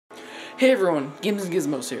Hey everyone, Games and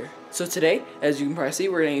Gizmos here. So today, as you can probably see,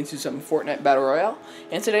 we're getting into some Fortnite Battle Royale,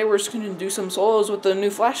 and today we're just going to do some solos with the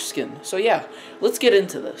new Flash skin. So yeah, let's get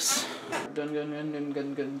into this.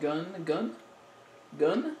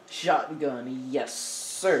 Gun, shotgun, yes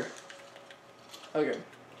sir. Okay,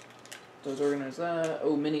 so let's organize that.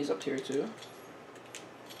 Oh, Minnie's up here too.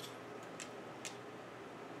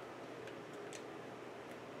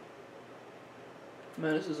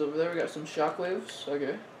 Menace is over there, we got some shockwaves,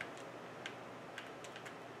 okay.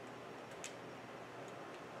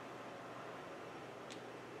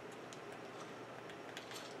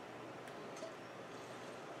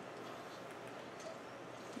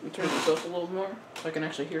 Turn this up a little more so I can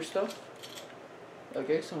actually hear stuff.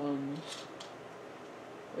 Okay, someone's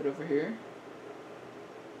right over here.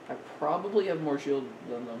 I probably have more shield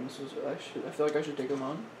than them. I feel like I should take them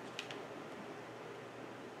on.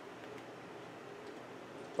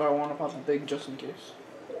 But I want to pop a big just in case.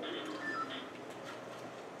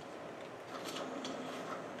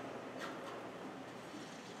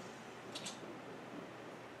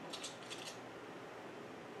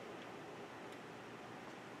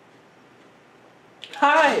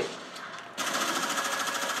 Hi!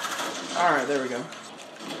 Alright, there we go.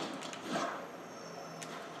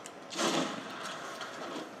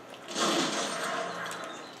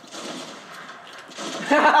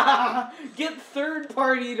 Get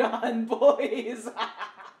third-partied on, boys!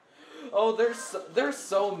 Oh, they're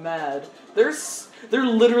so mad. They're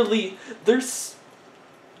literally,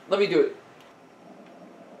 let me do it.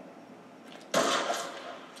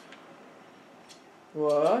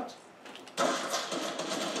 What?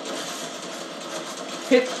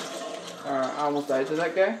 Hit! I almost died to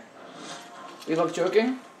that guy. We love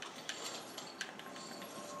joking.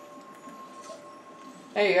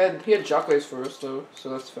 Hey, he had shockwaves for us though, so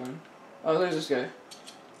that's fine. Oh, there's this guy.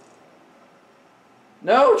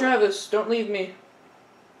 No, Travis, don't leave me.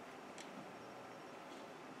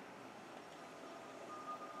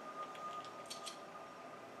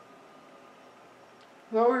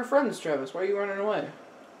 I thought we were friends, Travis. Why are you running away?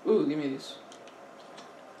 Ooh, give me these.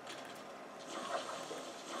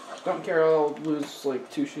 Don't care, I'll lose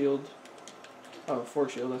like 2 shield. Oh, 4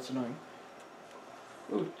 shield, that's annoying.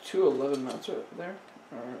 Ooh, 211 mats right there.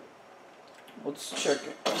 Alright. Let's check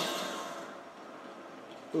it.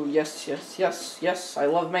 Ooh, yes, yes, yes, yes. I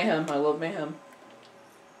love mayhem, I love mayhem.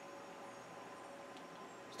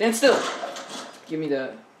 Stand still! Give me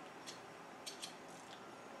that.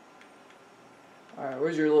 Alright,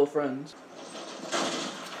 where's your little friends?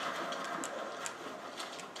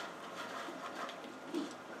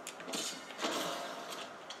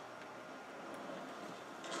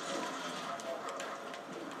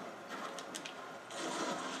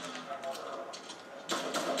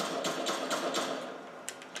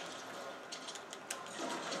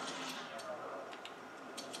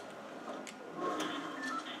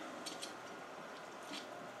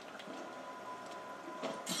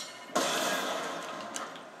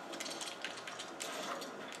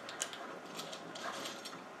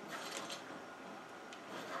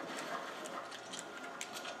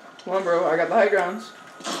 Come on, bro. I got the high grounds.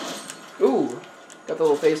 Ooh. Got the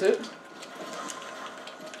little face hit.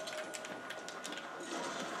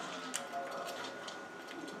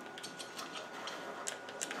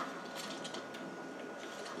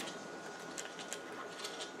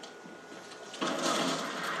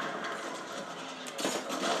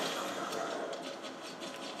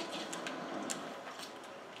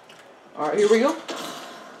 Alright, here we go.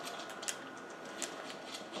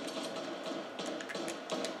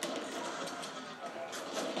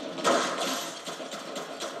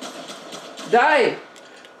 Die!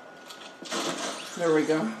 There we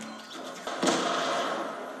go.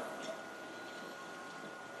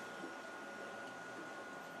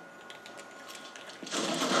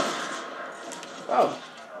 Oh.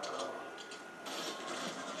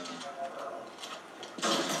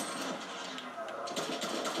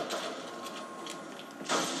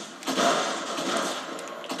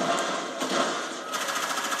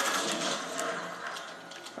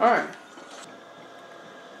 Alright.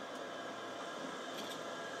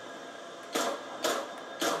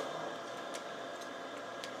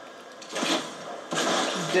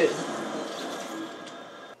 Did.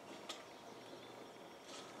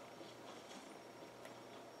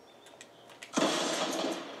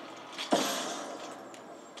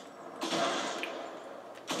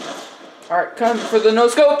 Alright, come for the no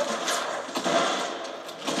scope.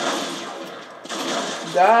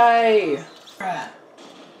 Die.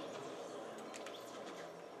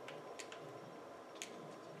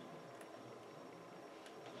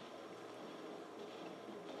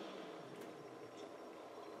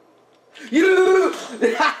 You!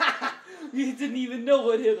 He didn't even know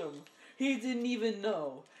what hit him. He didn't even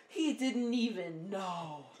know. He didn't even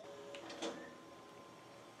know.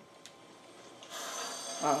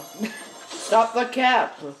 Oh. Stop the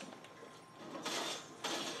cap.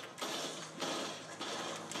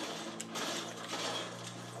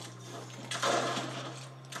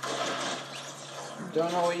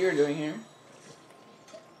 Don't know what you're doing here.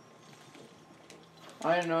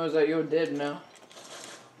 All I know is that you're dead now.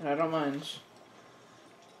 And I don't mind.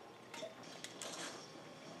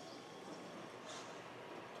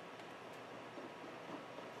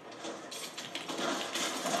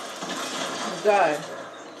 Die.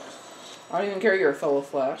 I don't even care you're a fellow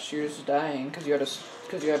Flash. You're just dying because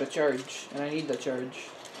you had a charge, and I need the charge.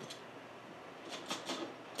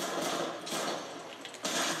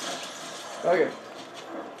 Okay.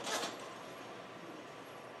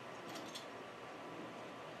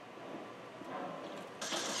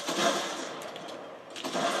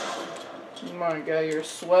 Come on, guy, you're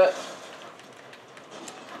sweat.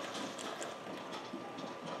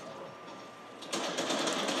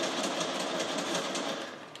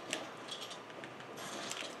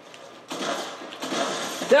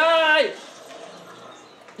 Die!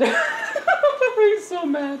 He's so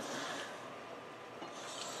mad.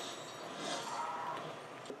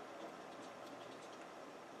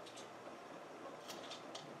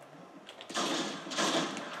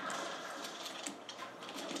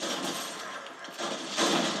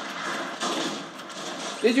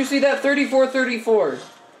 Did you see that? 34-34.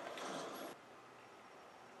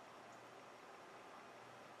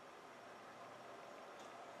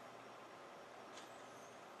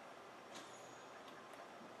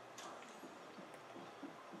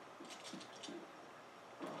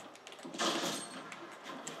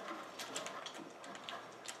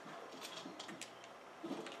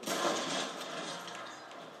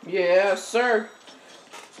 Yes, sir.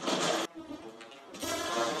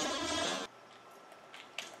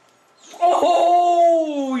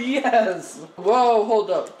 Oh, yes. Whoa,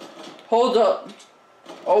 hold up. Hold up.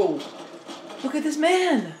 Oh, look at this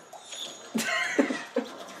man.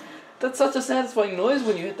 That's such a satisfying noise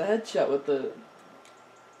when you hit the headshot with the...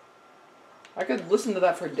 I could listen to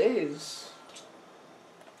that for days.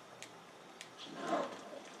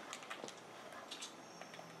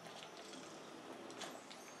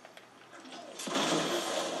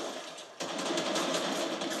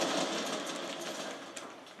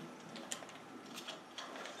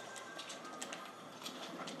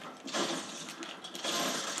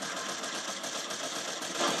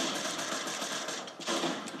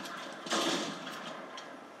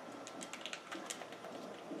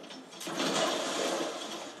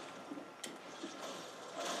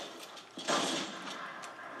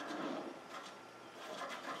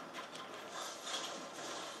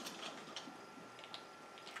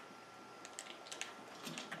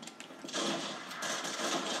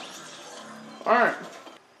 Alright.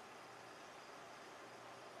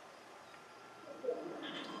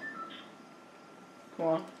 Come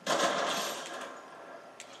on.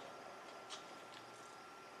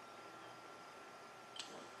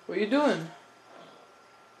 What are you doing?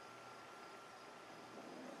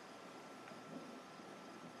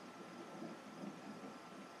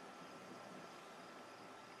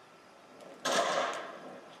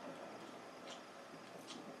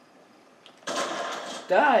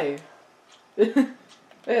 Die.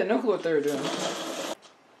 They had no clue what they were doing.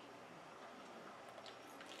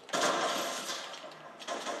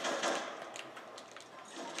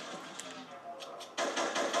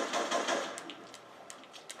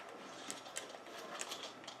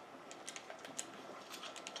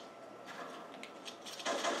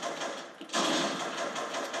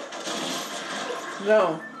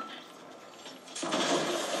 No.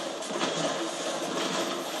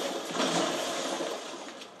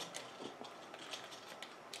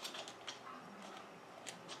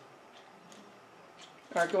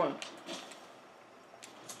 Alright, come on.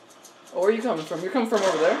 Oh, where are you coming from? You're coming from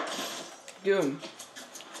over there? Doom.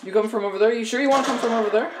 You coming from over there? You sure you want to come from over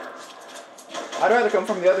there? I'd rather come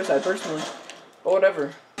from the other side, personally. But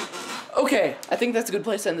whatever. Okay, I think that's a good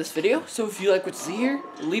place to end this video. So if you like what you see here,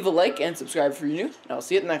 leave a like and subscribe if you're new. And I'll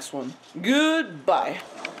see you at the next one. Goodbye.